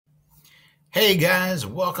Hey guys,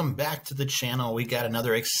 welcome back to the channel. We got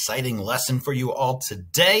another exciting lesson for you all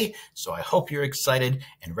today. So I hope you're excited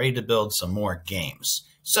and ready to build some more games.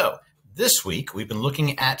 So this week we've been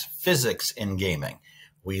looking at physics in gaming.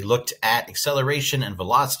 We looked at acceleration and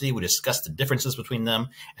velocity. We discussed the differences between them.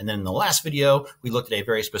 And then in the last video, we looked at a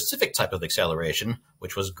very specific type of acceleration,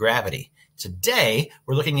 which was gravity. Today,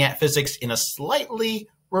 we're looking at physics in a slightly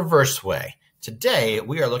reverse way. Today,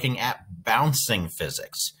 we are looking at bouncing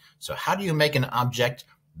physics. So how do you make an object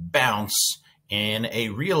bounce in a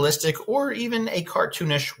realistic or even a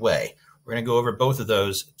cartoonish way? We're going to go over both of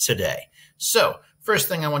those today. So first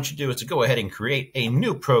thing I want you to do is to go ahead and create a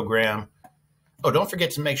new program. Oh, don't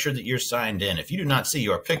forget to make sure that you're signed in. If you do not see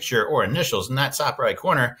your picture or initials in that top right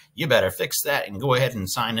corner, you better fix that and go ahead and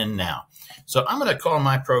sign in now. So I'm going to call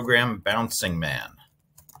my program Bouncing Man,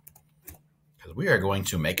 because we are going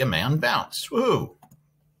to make a man bounce. Woohoo!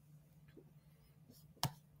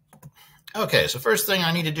 Okay, so first thing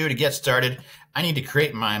I need to do to get started, I need to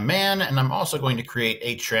create my man, and I'm also going to create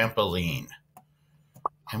a trampoline.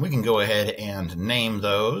 And we can go ahead and name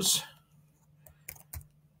those.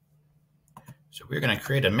 So we're going to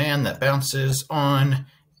create a man that bounces on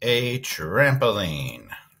a trampoline.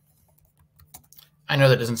 I know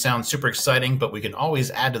that doesn't sound super exciting, but we can always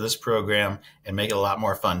add to this program and make it a lot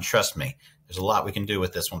more fun. Trust me, there's a lot we can do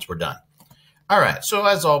with this once we're done. All right, so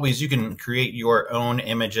as always, you can create your own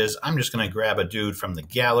images. I'm just going to grab a dude from the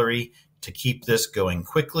gallery to keep this going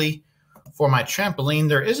quickly. For my trampoline,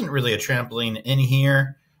 there isn't really a trampoline in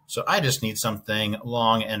here, so I just need something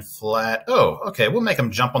long and flat. Oh, okay, we'll make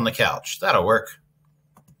him jump on the couch. That'll work.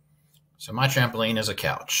 So my trampoline is a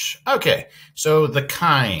couch. Okay, so the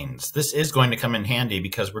kinds. This is going to come in handy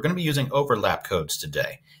because we're going to be using overlap codes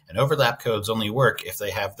today. And overlap codes only work if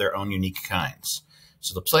they have their own unique kinds.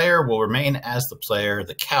 So the player will remain as the player.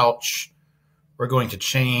 The couch, we're going to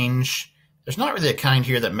change. There's not really a kind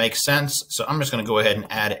here that makes sense, so I'm just going to go ahead and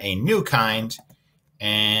add a new kind.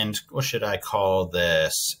 And what should I call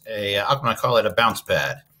this? I'm going to call it a bounce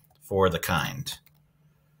pad for the kind.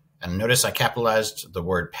 And notice I capitalized the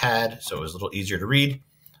word pad, so it was a little easier to read.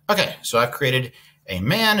 Okay, so I've created a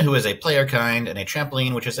man who is a player kind and a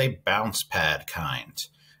trampoline, which is a bounce pad kind.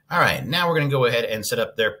 All right, now we're going to go ahead and set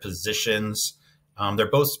up their positions.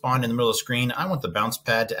 They're both spawned in the middle of the screen. I want the bounce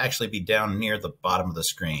pad to actually be down near the bottom of the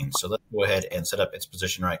screen. So let's go ahead and set up its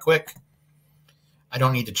position right quick. I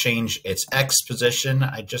don't need to change its X position.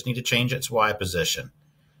 I just need to change its Y position.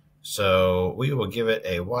 So we will give it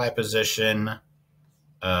a Y position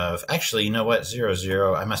of, actually, you know what? 0,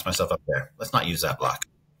 0. I messed myself up there. Let's not use that block.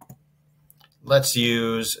 Let's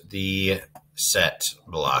use the set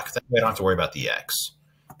block. That way I don't have to worry about the X.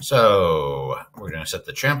 So we're going to set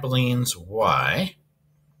the trampoline's Y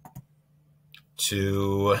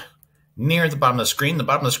to near the bottom of the screen. The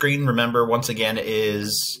bottom of the screen, remember, once again,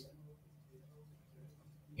 is...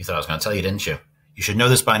 You thought I was going to tell you, didn't you? You should know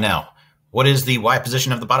this by now. What is the Y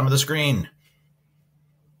position of the bottom of the screen?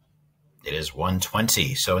 It is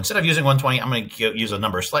 120. So instead of using 120, I'm going to use a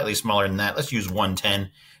number slightly smaller than that. Let's use 110.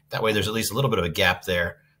 That way there's at least a little bit of a gap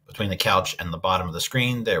there between the couch and the bottom of the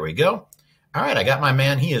screen. There we go. All right, I got my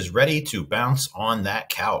man. He is ready to bounce on that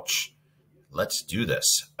couch. Let's do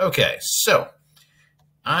this. Okay, so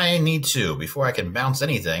I need to, before I can bounce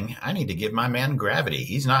anything, I need to give my man gravity.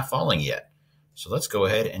 He's not falling yet. So let's go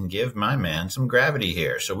ahead and give my man some gravity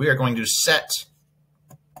here. So we are going to set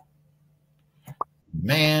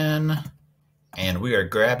man, and we are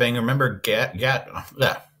grabbing, remember,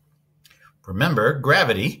 remember,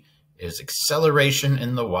 gravity is acceleration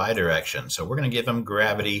in the Y direction. So we're going to give him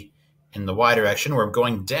gravity in the Y direction. We're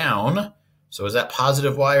going down. So is that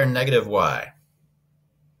positive Y or negative Y?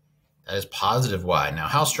 That is positive Y. Now,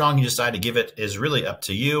 how strong you decide to give it is really up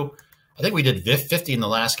to you. I think we did 50 in the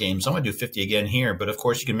last game, so I'm going to do 50 again here. But, of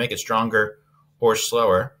course, you can make it stronger or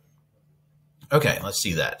slower. Okay, let's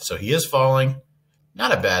see that. So he is falling.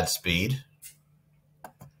 Not a bad speed.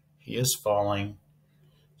 He is falling.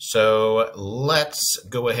 So let's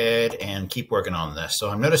go ahead and keep working on this. So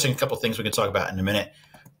I'm noticing a couple things we can talk about in a minute.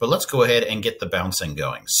 But let's go ahead and get the bouncing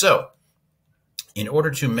going. So in order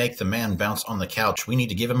to make the man bounce on the couch, we need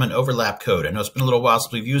to give him an overlap code. I know it's been a little while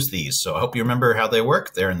since we've used these, so I hope you remember how they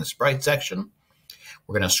work. They're in the sprite section.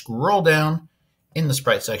 We're going to scroll down in the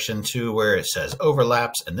sprite section to where it says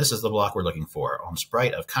overlaps, and this is the block we're looking for. On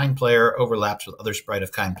sprite of kind player overlaps with other sprite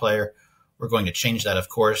of kind player. We're going to change that, of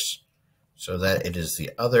course, so that it is the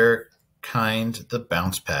other kind, the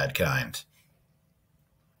bounce pad kind.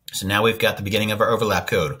 So now we've got the beginning of our overlap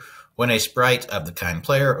code. When a sprite of the kind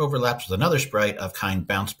player overlaps with another sprite of kind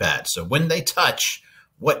bounce pad. So when they touch,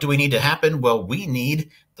 what do we need to happen? Well, we need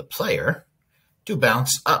the player to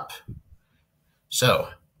bounce up. So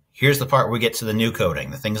here's the part where we get to the new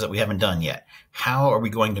coding, the things that we haven't done yet. How are we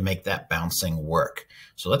going to make that bouncing work?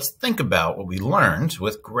 So let's think about what we learned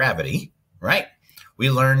with gravity, right?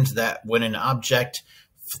 We learned that when an object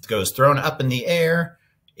goes thrown up in the air,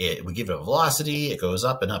 we give it a velocity, it goes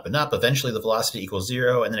up and up and up. Eventually the velocity equals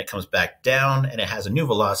 0, and then it comes back down and it has a new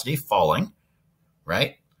velocity falling,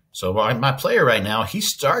 right? So my player right now, he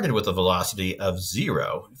started with a velocity of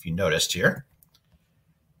 0, if you noticed here.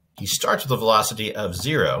 He starts with a velocity of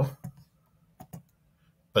 0,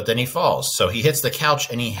 but then he falls. So he hits the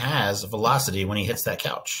couch and he has a velocity when he hits that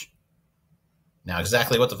couch. Now,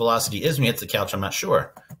 exactly what the velocity is when he hits the couch, I'm not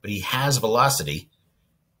sure, but he has velocity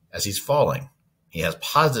as he's falling. He has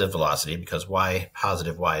positive velocity because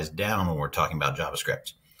positive y is down when we're talking about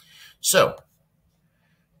JavaScript. So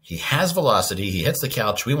he has velocity, he hits the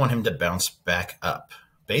couch, we want him to bounce back up.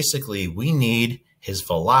 Basically, we need his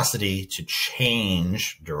velocity to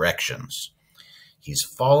change directions. He's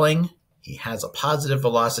falling, he has a positive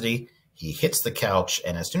velocity, he hits the couch,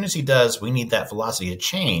 and as soon as he does, we need that velocity to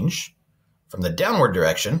change from the downward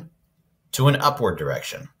direction to an upward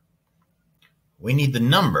direction. We need the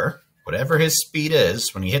number, whatever his speed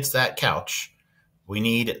is when he hits that couch, we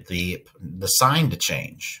need the sign to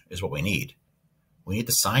change is what we need. We need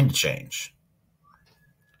the sign to change.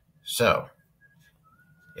 So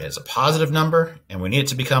it is a positive number, and we need it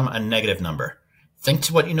to become a negative number. Think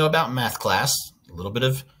to what you know about math class. A little bit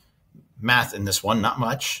of math in this one, not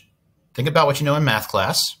much. Think about what you know in math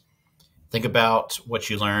class. Think about what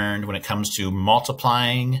you learned when it comes to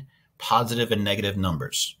multiplying positive and negative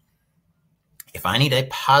numbers. If I need a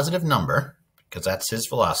positive number, because that's his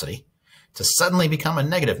velocity, to suddenly become a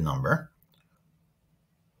negative number,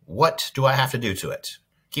 what do I have to do to it?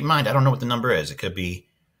 Keep in mind, I don't know what the number is. It could be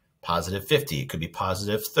positive 50, it could be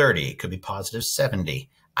positive 30, it could be positive 70.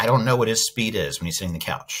 I don't know what his speed is when he's sitting on the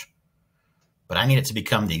couch. But I need it to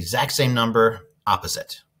become the exact same number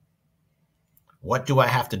opposite. What do I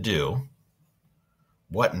have to do?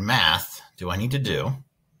 What math do I need to do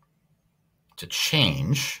to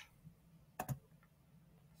change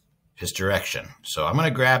his direction? So I'm going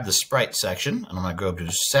to grab the sprite section, and I'm going to go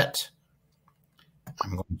to set.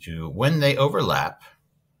 I'm going to, when they overlap,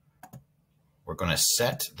 we're going to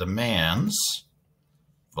set the man's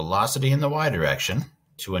velocity in the y direction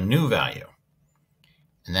to a new value.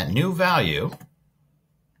 And that new value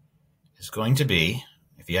is going to be,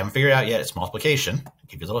 if you haven't figured it out yet, it's multiplication. I'll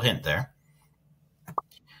give you a little hint there.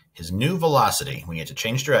 His new velocity, we need to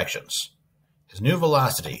change directions. His new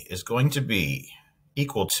velocity is going to be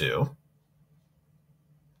equal to,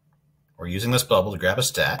 we're using this bubble to grab a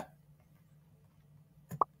stat,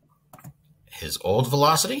 his old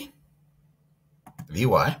velocity,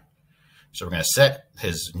 Vy. So we're going to set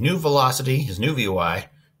his new velocity, his new Vy,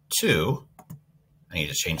 to, I need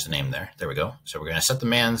to change the name there. There we go. So we're going to set the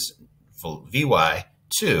man's Vy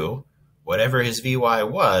to whatever his Vy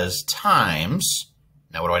was times,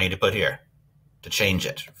 now what do I need to put here to change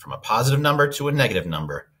it from a positive number to a negative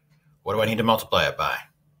number? What do I need to multiply it by?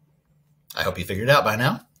 I hope you figured it out by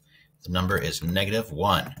now. The number is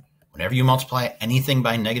 -1. Whenever you multiply anything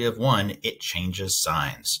by -1, it changes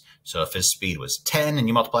signs. So if his speed was 10 and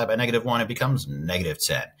you multiply it by -1, it becomes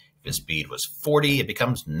 -10. If his speed was 40, it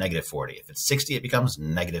becomes -40. If it's 60, it becomes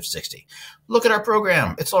 -60. Look at our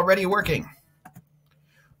program. It's already working.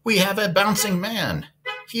 We have a bouncing man.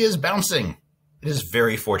 He is bouncing. It is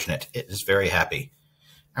very fortunate. It is very happy.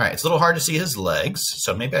 All right, it's a little hard to see his legs,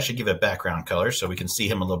 so maybe I should give it a background color so we can see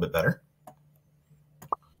him a little bit better.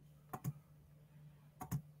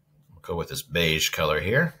 We'll go with this beige color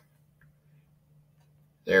here.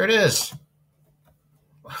 There it is.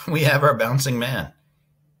 We have our bouncing man.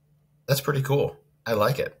 That's pretty cool. I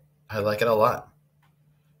like it. I like it a lot.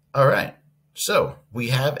 All right, so we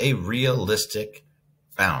have a realistic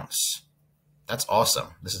bounce. That's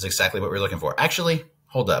awesome. This is exactly what we're looking for. Actually,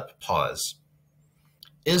 hold up, pause.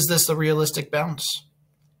 Is this a realistic bounce?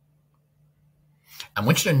 I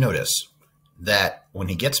want you to notice that when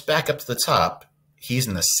he gets back up to the top, he's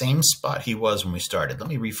in the same spot he was when we started. Let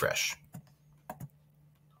me refresh.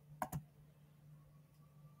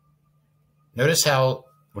 Notice how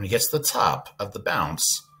when he gets to the top of the bounce,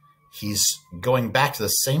 he's going back to the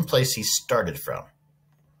same place he started from.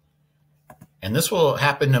 And this will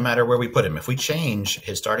happen no matter where we put him. If we change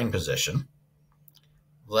his starting position,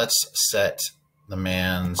 let's set the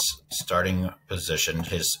man's starting position,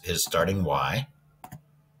 his starting y,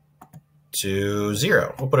 to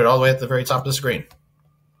 0. We'll put it all the way at the very top of the screen.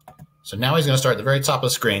 So now he's going to start at the very top of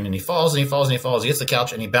the screen, and he falls, and he falls, and he falls. He hits the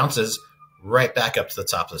couch, and he bounces right back up to the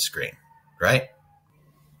top of the screen, right?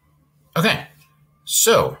 Okay,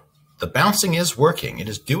 so The bouncing is working. It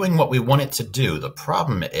is doing what we want it to do. The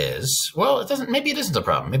problem is, well, it doesn't. Maybe it isn't a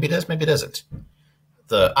problem. Maybe it is, maybe it isn't.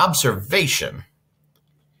 The observation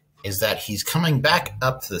is that he's coming back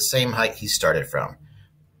up to the same height he started from.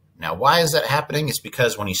 Now, why is that happening? It's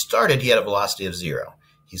because when he started, he had a velocity of 0.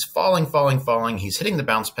 He's falling, falling, falling. He's hitting the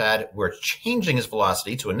bounce pad. We're changing his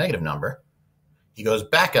velocity to a negative number. He goes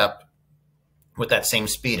back up with that same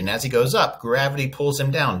speed. And as he goes up, gravity pulls him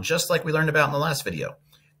down, just like we learned about in the last video.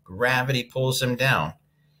 Gravity pulls him down.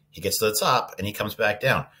 He gets to the top and he comes back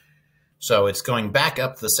down. So it's going back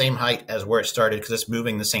up to the same height as where it started because it's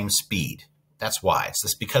moving the same speed. That's why. It's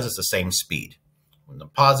just because it's the same speed. When the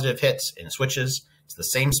positive hits and switches, it's the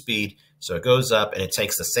same speed. So it goes up and it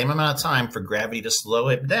takes the same amount of time for gravity to slow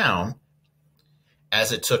it down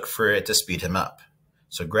as it took for it to speed him up.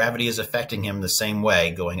 So gravity is affecting him the same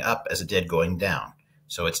way going up as it did going down.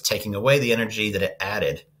 So it's taking away the energy that it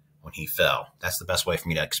added when he fell. That's the best way for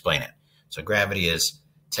me to explain it. So gravity is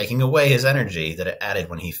taking away his energy that it added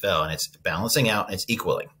when he fell, and it's balancing out and it's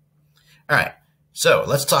equaling. All right, so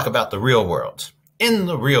let's talk about the real world. In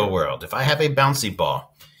the real world, if I have a bouncy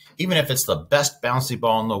ball, even if it's the best bouncy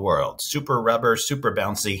ball in the world, super rubber, super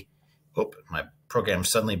bouncy, oop, my program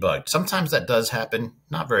suddenly bugged. Sometimes that does happen,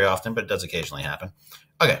 not very often, but it does occasionally happen.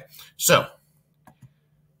 Okay, so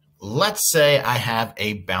let's say I have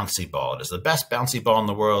a bouncy ball. It is the best bouncy ball in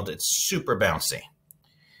the world. It's super bouncy.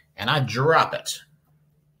 And I drop it.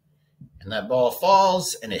 And that ball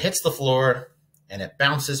falls and it hits the floor and it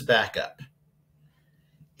bounces back up.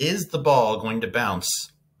 Is the ball going to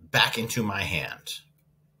bounce back into my hand?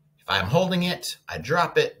 If I'm holding it, I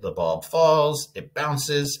drop it, the ball falls, it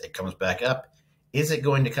bounces, it comes back up. Is it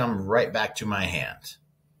going to come right back to my hand?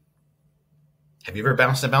 Have you ever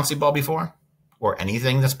bounced a bouncy ball before? Or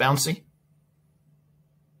anything that's bouncy?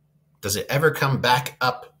 Does it ever come back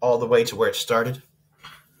up all the way to where it started?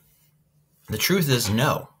 The truth is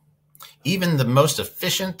no. Even the most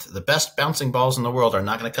efficient, the best bouncing balls in the world are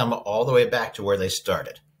not going to come all the way back to where they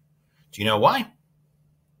started. Do you know why?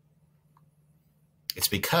 It's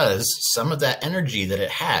because some of that energy that it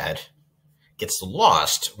had gets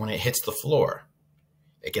lost when it hits the floor.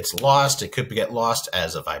 It gets lost. It could get lost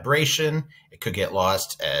as a vibration. It could get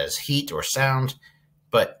lost as heat or sound.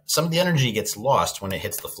 But some of the energy gets lost when it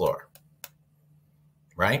hits the floor.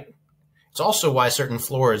 Right? It's also why certain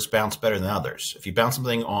floors bounce better than others. If you bounce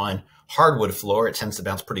something on hardwood floor, it tends to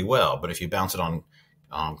bounce pretty well. But if you bounce it on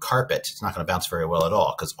carpet, it's not going to bounce very well at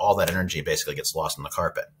all because all that energy basically gets lost in the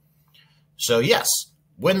carpet. So yes,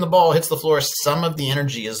 when the ball hits the floor, some of the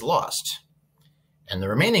energy is lost. And the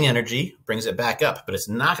remaining energy brings it back up, but it's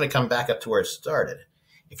not going to come back up to where it started.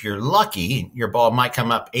 If you're lucky, your ball might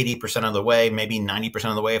come up 80% of the way, maybe 90%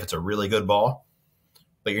 of the way if it's a really good ball.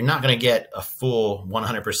 But you're not going to get a full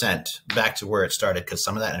 100% back to where it started because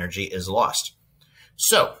some of that energy is lost.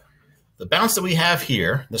 So the bounce that we have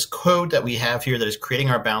here, this code that we have here that is creating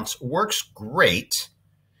our bounce works great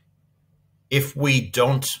if we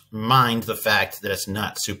don't mind the fact that it's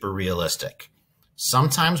not super realistic.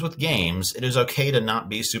 Sometimes with games, it is okay to not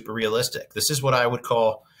be super realistic. This is what I would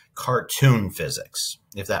call cartoon physics,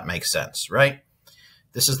 if that makes sense, right?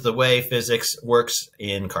 This is the way physics works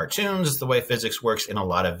in cartoons. It's the way physics works in a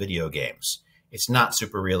lot of video games. It's not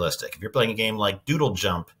super realistic. If you're playing a game like Doodle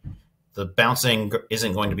Jump, the bouncing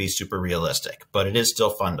isn't going to be super realistic, but it is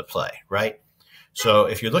still fun to play, right? So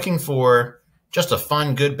if you're looking for just a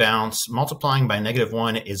fun, good bounce, multiplying by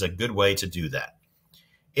 -1 is a good way to do that.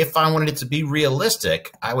 If I wanted it to be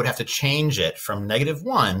realistic, I would have to change it from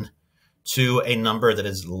 -1 to a number that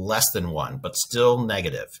is less than 1, but still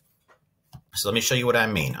negative. So let me show you what I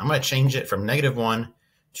mean. I'm going to change it from -1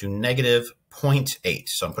 to -0.8.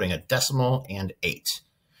 So I'm putting a decimal and 8.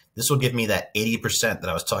 This will give me that 80% that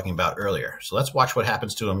I was talking about earlier. So let's watch what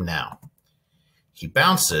happens to him now. He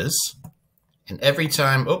bounces, and every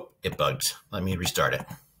time, oh, it bugged. Let me restart it.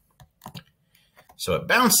 So it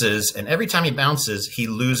bounces, and every time he bounces, he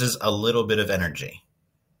loses a little bit of energy.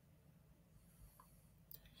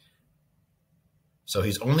 So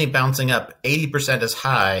he's only bouncing up 80% as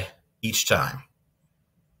high each time.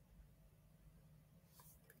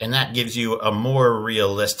 And that gives you a more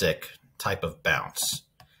realistic type of bounce.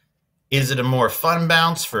 Is it a more fun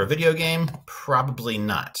bounce for a video game? Probably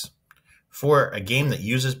not. For a game that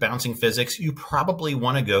uses bouncing physics, you probably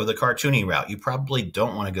want to go the cartoony route. You probably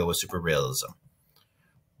don't want to go with super realism.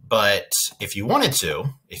 But if you wanted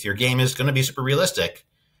to, if your game is going to be super realistic,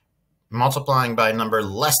 multiplying by a number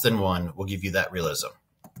less than 1 will give you that realism.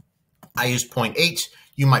 I used 0.8.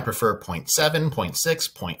 You might prefer 0.7, 0.6,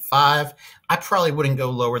 0.5. I probably wouldn't go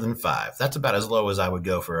lower than 5. That's about as low as I would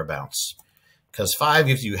go for a bounce. Because 5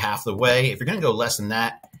 gives you half the way. If you're going to go less than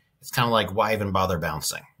that, it's kind of like, why even bother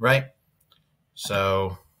bouncing, right?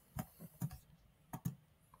 So,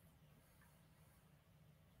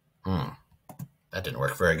 that didn't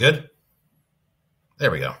work very good.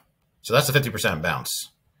 There we go. So that's a 50%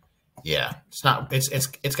 bounce. Yeah,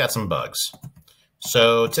 it's got some bugs.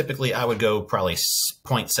 So typically I would go probably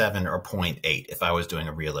 0.7 or 0.8 if I was doing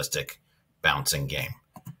a realistic bouncing game.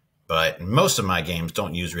 But most of my games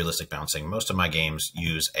don't use realistic bouncing. Most of my games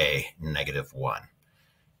use a -1.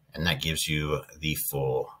 And that gives you the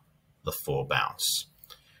full bounce.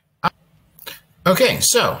 Okay,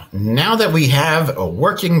 so now that we have a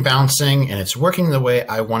working bouncing and it's working the way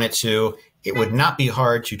I want it to, it would not be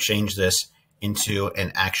hard to change this into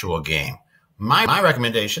an actual game. My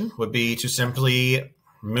recommendation would be to simply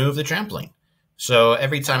move the trampoline. So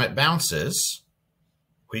every time it bounces,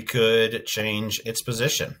 we could change its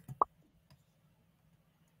position.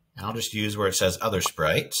 And I'll just use where it says Other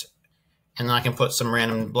Sprite. And then I can put some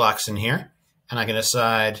random blocks in here. And I can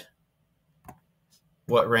decide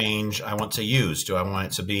what range I want to use. Do I want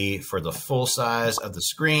it to be for the full size of the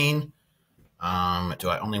screen? Do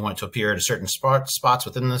I only want it to appear at certain spots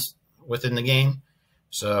within the game?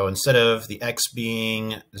 So instead of the X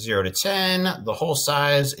being 0 to 10, the whole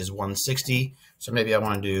size is 160. So maybe I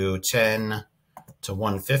want to do 10 to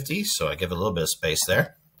 150. So I give it a little bit of space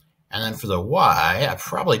there. And then for the Y, I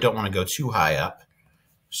probably don't want to go too high up.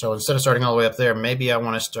 So instead of starting all the way up there, maybe I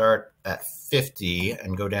want to start at 50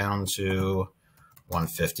 and go down to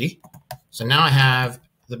 150. So now I have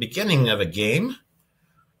the beginning of a game.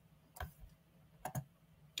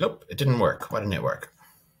 Nope, it didn't work. Why didn't it work?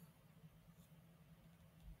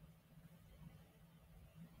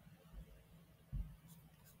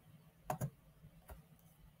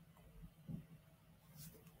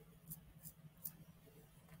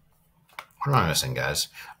 What am I missing, guys?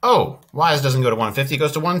 Oh, Y doesn't go to 150, it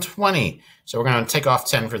goes to 120. So we're going to take off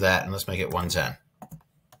 10 for that, and let's make it 110.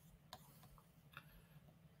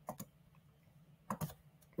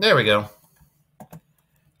 There we go.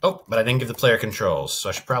 Oh, but I didn't give the player controls, so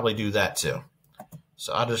I should probably do that too.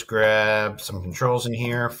 So I'll just grab some controls in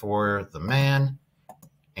here for the man.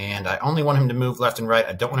 And I only want him to move left and right.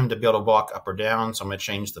 I don't want him to be able to walk up or down, so I'm going to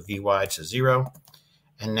change the VY to 0.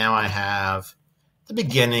 And now I have the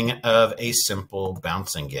beginning of a simple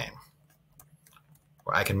bouncing game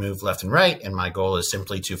where I can move left and right, and my goal is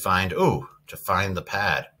simply to find the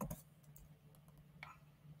pad.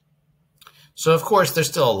 So of course, there's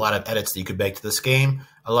still a lot of edits that you could make to this game,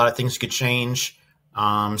 a lot of things you could change.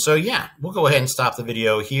 So yeah, we'll go ahead and stop the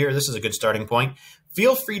video here. This is a good starting point.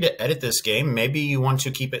 Feel free to edit this game. Maybe you want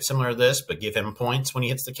to keep it similar to this, but give him points when he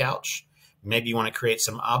hits the couch. Maybe you want to create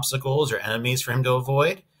some obstacles or enemies for him to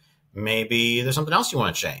avoid. Maybe there's something else you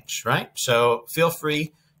want to change, right? So feel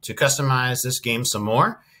free to customize this game some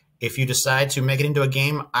more. If you decide to make it into a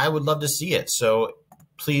game, I would love to see it. So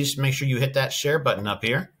please make sure you hit that share button up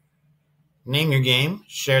here. Name your game,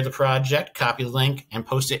 share the project, copy the link, and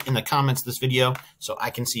post it in the comments of this video so I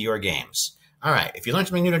can see your games. All right, if you learned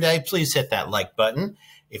something new today, please hit that like button.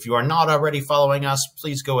 If you are not already following us,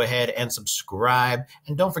 please go ahead and subscribe.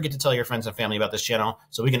 And don't forget to tell your friends and family about this channel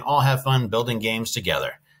so we can all have fun building games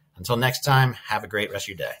together. Until next time, have a great rest of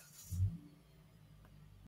your day.